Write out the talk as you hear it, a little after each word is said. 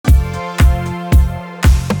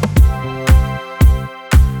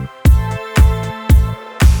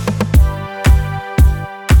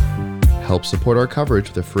Help support our coverage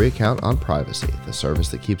with a free account on Privacy, the service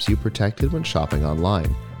that keeps you protected when shopping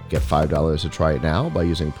online. Get $5 to try it now by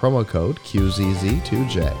using promo code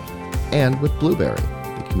QZZ2J. And with Blueberry,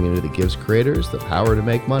 the community that gives creators the power to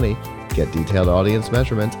make money, get detailed audience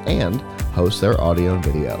measurements, and host their audio and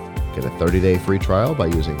video. Get a 30-day free trial by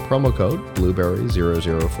using promo code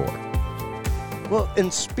Blueberry004. Well,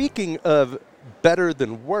 and speaking of better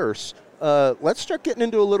than worse, let's start getting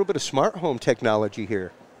into a little bit of smart home technology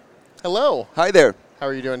here. Hello. Hi there. How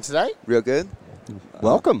are you doing today? Real good.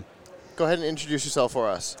 Welcome. Go ahead and introduce yourself for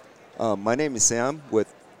us. My name is Sam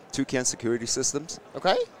with Toucan Security Systems.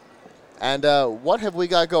 Okay. And what have we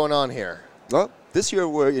got going on here? Well, this year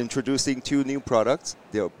we're introducing two new products.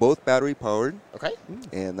 They're both battery powered. Okay.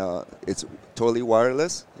 And it's totally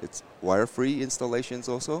wireless. It's wire-free installations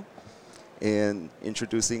also. And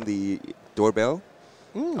introducing the doorbell.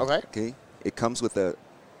 Okay. Okay. It comes with a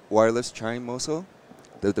wireless chime also.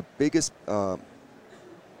 The biggest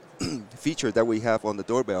feature that we have on the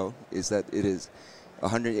doorbell is that it is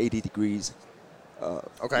 180 degrees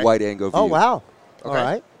wide angle view. Oh, wow. Okay. All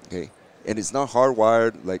right. Okay. And it's not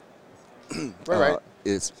hardwired like Right.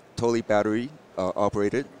 it's totally battery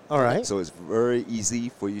operated. All right. So it's very easy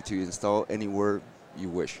for you to install anywhere you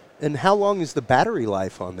wish. And how long is the battery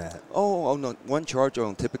life on that? Oh no. One charge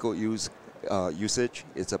on typical usage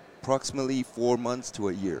is approximately 4 months to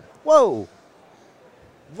a year. Whoa.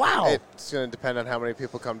 Wow. It's going to depend on how many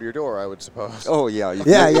people come to your door, I would suppose. Oh yeah.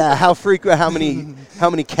 Yeah. How frequent? How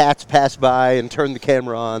many cats pass by and turn the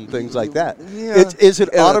camera on? Things like that. Yeah. Is it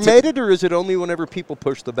automated or is it only whenever people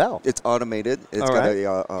push the bell? It's automated. It's All got right.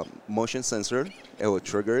 a motion sensor. It will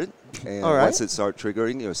trigger it, and All right. once it starts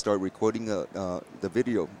triggering, it'll start recording the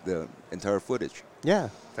video, the entire footage. Yeah.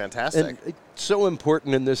 Fantastic. And it's so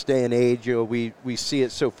important in this day and age. You know, we see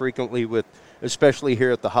it so frequently with, especially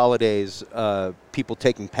here at the holidays, people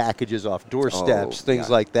taking packages off doorsteps, things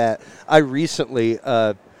yeah. like that. I recently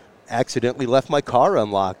accidentally left my car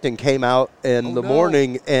unlocked and came out in the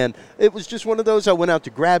morning, and it was just one of those. I went out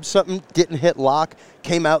to grab something, didn't hit lock,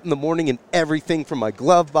 came out in the morning, and everything from my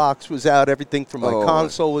glove box was out, everything from my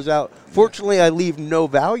console was out. Fortunately, I leave no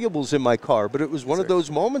valuables in my car, but it was one of those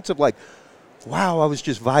moments of like, wow, I was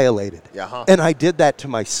just violated. Yeah. And I did that to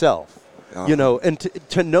myself. You know, and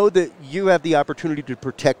to know that you have the opportunity to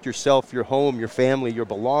protect yourself, your home, your family, your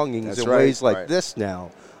belongings in ways like this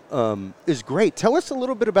now is great. Tell us a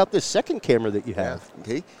little bit about this second camera that you have.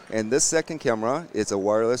 Okay, and this second camera is a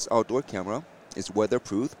wireless outdoor camera. It's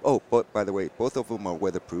weatherproof. Oh, but by the way, both of them are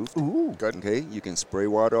weatherproof. Ooh, good. Okay, you can spray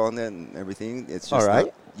water on it and everything. It's just all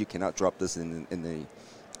right. You cannot drop this in the in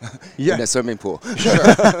Yeah. a swimming pool.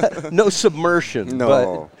 No submersion.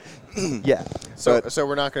 No. But yeah. So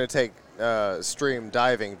we're not going to take stream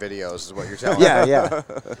diving videos, is what you're telling me. Yeah.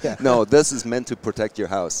 No, this is meant to protect your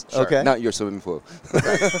house. Sure. Okay. Not your swimming pool.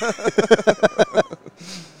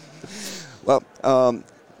 Well,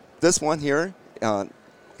 this one here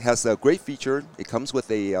has a great feature. It comes with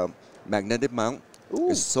a magnetic mount. Ooh.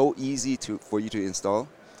 It's so easy for you to install.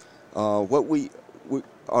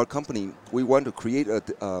 Our company, we want to create a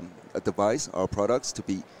device, our products, to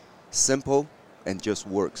be simple and just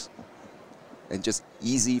works, and just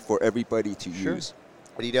easy for everybody to use.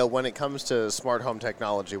 But you know, when it comes to smart home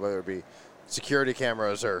technology, whether it be security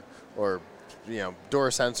cameras or you know, door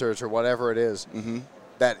sensors or whatever it is,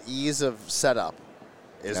 that ease of setup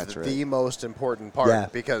is the most important part. Yeah.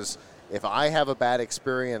 Because if I have a bad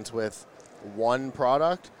experience with one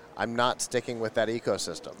product, I'm not sticking with that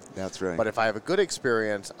ecosystem. That's right. But if I have a good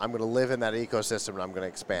experience, I'm going to live in that ecosystem and I'm going to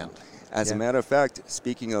expand. As a matter of fact,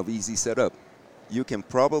 speaking of easy setup, you can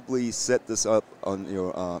probably set this up on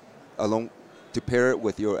your to pair it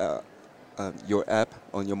with your app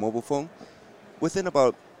on your mobile phone within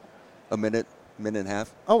about a minute and a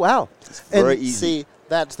half. Oh, wow. It's very And easy. See,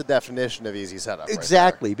 that's the definition of easy setup.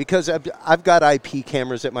 Exactly, because I've got IP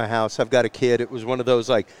cameras at my house. I've got a kid. It was one of those,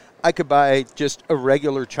 like, I could buy just a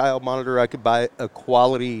regular child monitor. I could buy a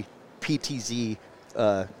quality PTZ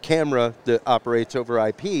camera that operates over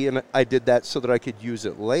IP, and I did that so that I could use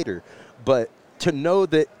it later. But to know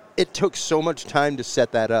that it took so much time to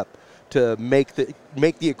set that up, to make the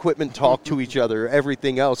equipment talk to each other,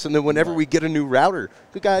 everything else. And then whenever we get a new router,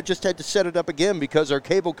 the guy just had to set it up again because our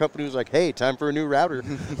cable company was like, hey, time for a new router.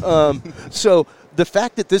 So the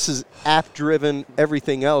fact that this is app-driven,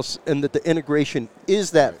 everything else, and that the integration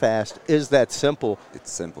is that fast, is that simple.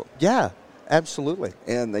 It's simple. Yeah, absolutely.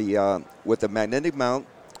 And with the magnetic mount,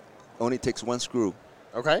 only takes one screw.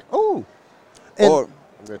 Okay. Oh. Or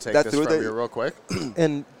I'm going to take this from you real quick.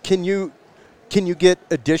 And can you Can you get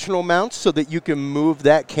additional mounts so that you can move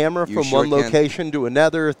that camera You from sure one can. location to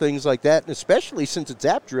another, things like that? And especially since it's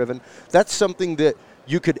app-driven, that's something that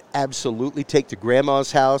you could absolutely take to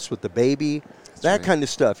grandma's house with the baby, that right. kind of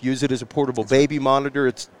stuff. Use it as a portable baby monitor.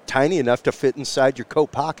 It's tiny enough to fit inside your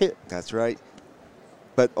coat pocket. That's right.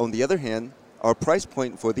 But on the other hand, our price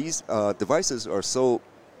point for these devices are so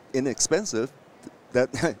inexpensive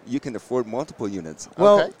that you can afford multiple units.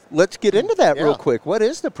 Well, Okay. let's get into that real Yeah. quick. What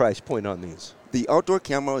is the price point on these? The outdoor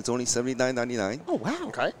camera is only $79.99, Oh, wow.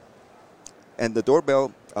 Okay. and the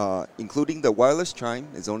doorbell, including the wireless chime,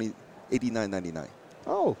 is only $89.99.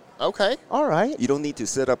 Oh, Okay. all right. You don't need to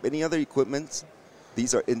set up any other equipment.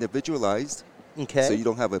 These are individualized, Okay. so you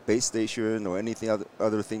don't have a base station or anything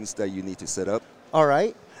other things that you need to set up. All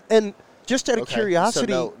right. And just out of Okay.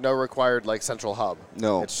 curiosity, So no required like central hub.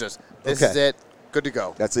 No. It's just this Okay. is it. Good to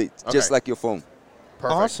go. That's it, Okay. just like your phone.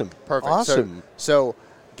 Perfect. Awesome. Perfect. Awesome. So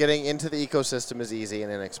getting into the ecosystem is easy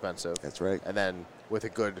and inexpensive. That's right. And then with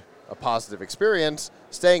a positive experience,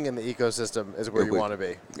 staying in the ecosystem is where It you would- want to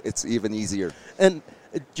be. It's even easier. and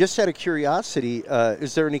just out of curiosity,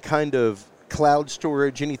 is there any kind of cloud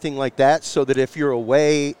storage, anything like that, so that if you're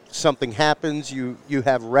away, something happens, you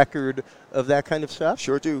have record of that kind of stuff?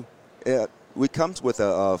 Sure do. It comes with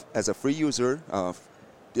as a free user.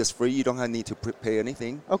 It's free. You don't need to pay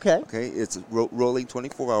anything. Okay. Okay. It's rolling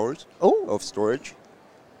 24 hours Oh. of storage,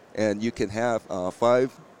 and you can have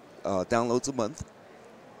 5 downloads a month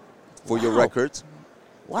for your Wow. records.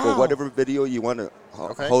 Wow. For whatever video you want to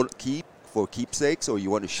Okay. keep for keepsakes, or you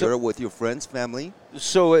want to share it with your friends, family.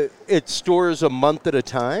 So it stores a month at a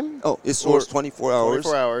time? Oh, it stores 24 hours.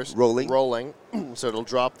 24 hours. rolling. Rolling. So it'll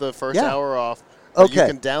drop the first Yeah. hour off. But Okay.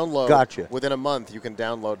 You can download. Gotcha. Within a month, you can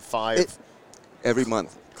download 5 It- every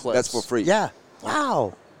month. clips. That's for free. Yeah.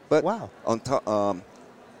 Wow. But Wow. on top,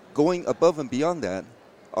 going above and beyond that,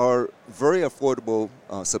 our very affordable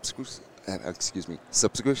subscription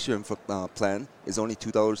plan is only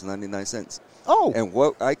 $2.99. Oh. And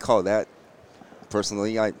what I call that,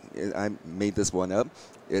 personally, I made this one up.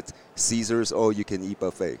 It's Caesar's all-you-can-eat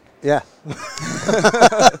buffet. Yeah.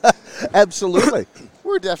 Absolutely.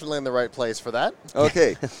 We're definitely in the right place for that.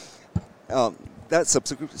 Okay. That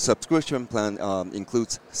subscription plan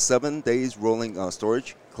includes 7 days rolling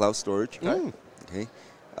storage, cloud storage. Mm. Okay.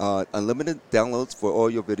 Unlimited downloads for all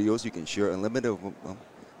your videos. You can share unlimited,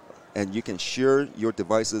 and you can share your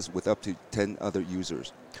devices with up to 10 other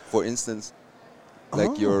users. For instance,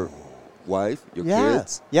 like your wife, your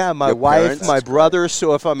kids. Yeah, my your wife, parents. my brother.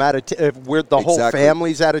 So if I'm if we're the whole Exactly.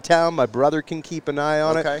 family's out of town, my brother can keep an eye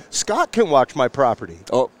on Okay. it. Scott can watch my property.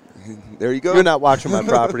 Oh, there you go. You're not watching my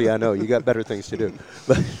property, I know. You got better things to do.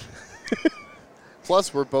 But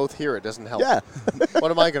Plus, we're both here. It doesn't help. yeah,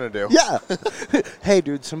 What am I going to do? yeah. Hey,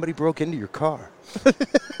 dude, somebody broke into your car.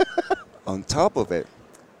 On top of it,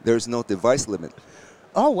 there's no device limit.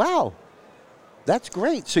 Oh, wow. That's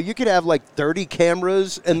great. So you could have like 30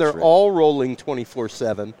 cameras, and they're That's right. all rolling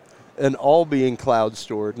 24/7 and all being cloud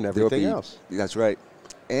stored and There'll everything be- else. That's right.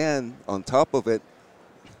 And on top of it,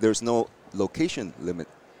 there's no location limit.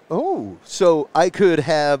 Oh, so I could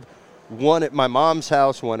have one at my mom's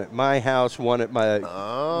house, one at my house, one at my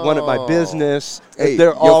business. Hey, They're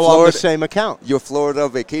your all on the Florida- same account. Your Florida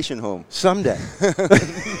vacation home. Someday.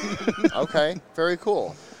 Okay. Very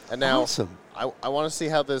cool. And now Awesome. I want to see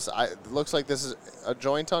how this. It looks like this is a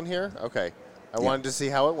joint on here. Okay. I wanted to see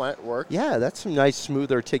how it worked. Yeah, that's some nice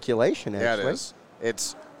smooth articulation, Yeah, actually. it is.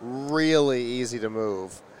 It's really easy to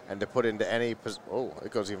move and to put into any. Oh,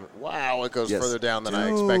 it goes even. Wow, it goes Yes. further down than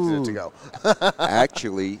I expected it to go.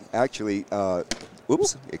 actually,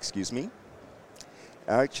 oops, excuse me.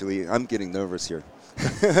 Actually, I'm getting nervous here.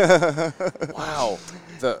 Wow.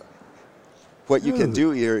 What you can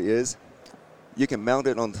do here is you can mount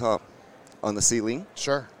it on top, on the ceiling,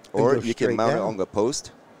 Sure. or go you can straight mount it down. on the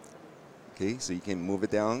post. Okay, so you can move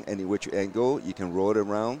it down any which angle. You can roll it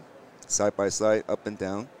around, side by side, up and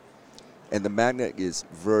down. And the magnet is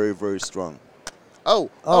very, very strong. Oh.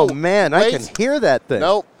 Oh, man, I wait. can hear that thing.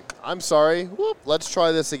 Nope. I'm sorry. Whoop. Let's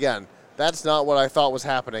try this again. That's not what I thought was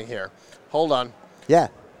happening here. Hold on. Yeah.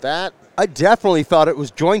 That. I definitely thought it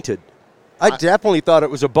was jointed. I definitely thought it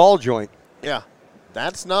was a ball joint. Yeah.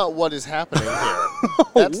 That's not what is happening here.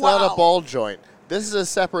 That's not a ball joint. This is a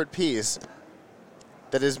separate piece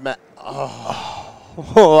that is.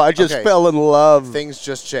 Oh, I just Okay. fell in love. Things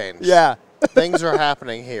just changed. Yeah. Things are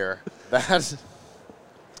happening here. That's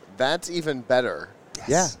even better.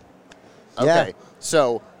 Yeah. Okay. Yeah.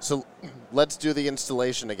 So let's do the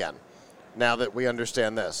installation again. Now that we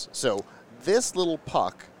understand this. So this little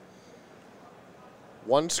puck,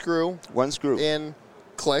 one screw One screw. in,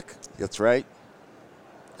 click, That's right.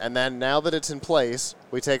 And then now that it's in place,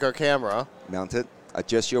 we take our camera, Mount it.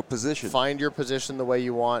 Adjust your position. find your position the way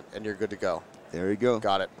you want, and you're good to go. There you go.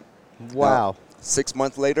 Got it. Wow. 6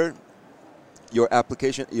 months later, your app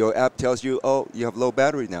tells you, oh, you have low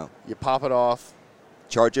battery now. You pop it off,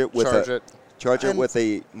 Charge it with charge it. with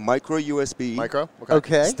a micro USB. Micro?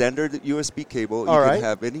 Okay. Standard USB cable All you right. can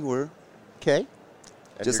have anywhere. Okay.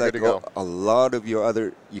 And Just you're like good to go. a lot of your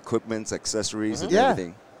other equipments, accessories, and Yeah.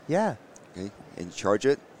 everything. Yeah. Okay, and you charge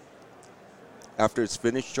it. After it's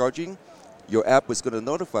finished charging, your app is going to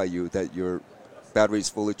notify you that your battery is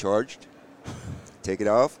fully charged. Take it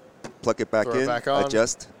off, plug it back Throw it in, back on.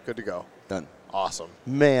 adjust, Good to go. done. Awesome.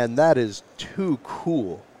 Man, that is too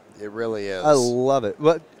cool. It really is. I love it.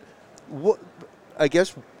 What? I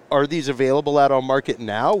guess, are these available out on market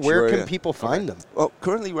now? Where Sure, can yeah. people find them? Well,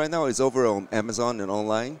 currently right now it's over on Amazon and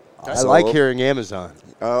online. I So, like hearing Amazon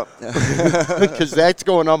because that's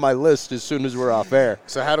going on my list as soon as we're off air.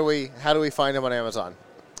 So how do we find them on Amazon?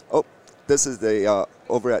 Oh, this is the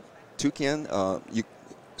over at Toucan. You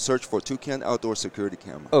search for Toucan outdoor security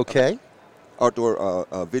camera. Okay. Outdoor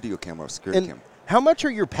video camera, security And camera. how much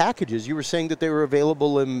are your packages? You were saying that they were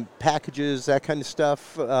available in packages, that kind of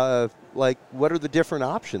stuff. Like, what are the different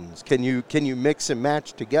options? Can you mix and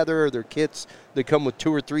match together? Are there kits that come with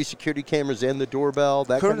 2 or 3 security cameras and the doorbell?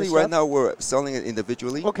 That Currently, kind of right stuff? now we're selling it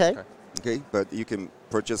individually. Okay. Okay, but you can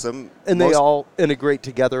purchase them. And they Most- all integrate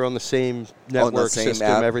together on the same network same system,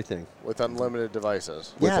 app. everything. With unlimited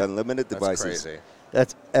devices. with Yeah. unlimited That's devices. crazy.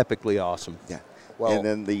 That's epically awesome. Yeah. Well-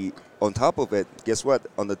 and then on top of it, guess what?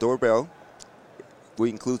 On the doorbell, we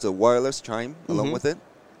include a wireless chime along with it.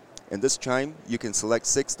 And this chime, you can select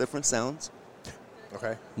 6 different sounds.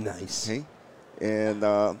 Okay. Nice. Okay.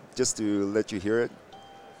 And just to let you hear it.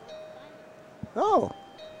 Oh.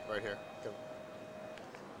 Right here. Go.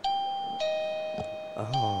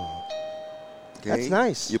 Oh. Okay. That's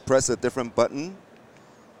nice. You press a different button.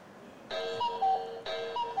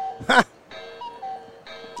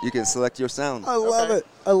 You can select your sound. I love Okay. it.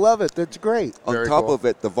 I love it. That's great. On Very top cool. of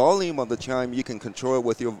it, the volume of the chime, you can control it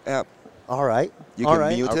with your app. All right. You All can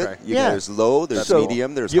right. mute Okay. it. Yeah. There's low, there's So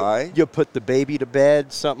medium, there's you, high. You put the baby to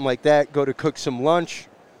bed, something like that. Go to cook some lunch.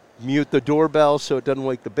 Mute the doorbell so it doesn't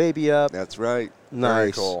wake the baby up. That's right.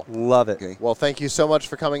 Nice. cool. Love it. Okay. Well, thank you so much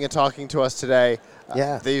for coming and talking to us today.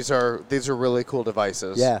 Yeah. These are really cool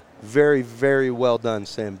devices. Yeah. Very, very well done,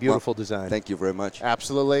 Sam. Beautiful design. Thank you very much.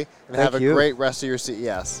 Absolutely. And Thank have you. a great rest of your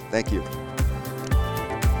CES. Thank you.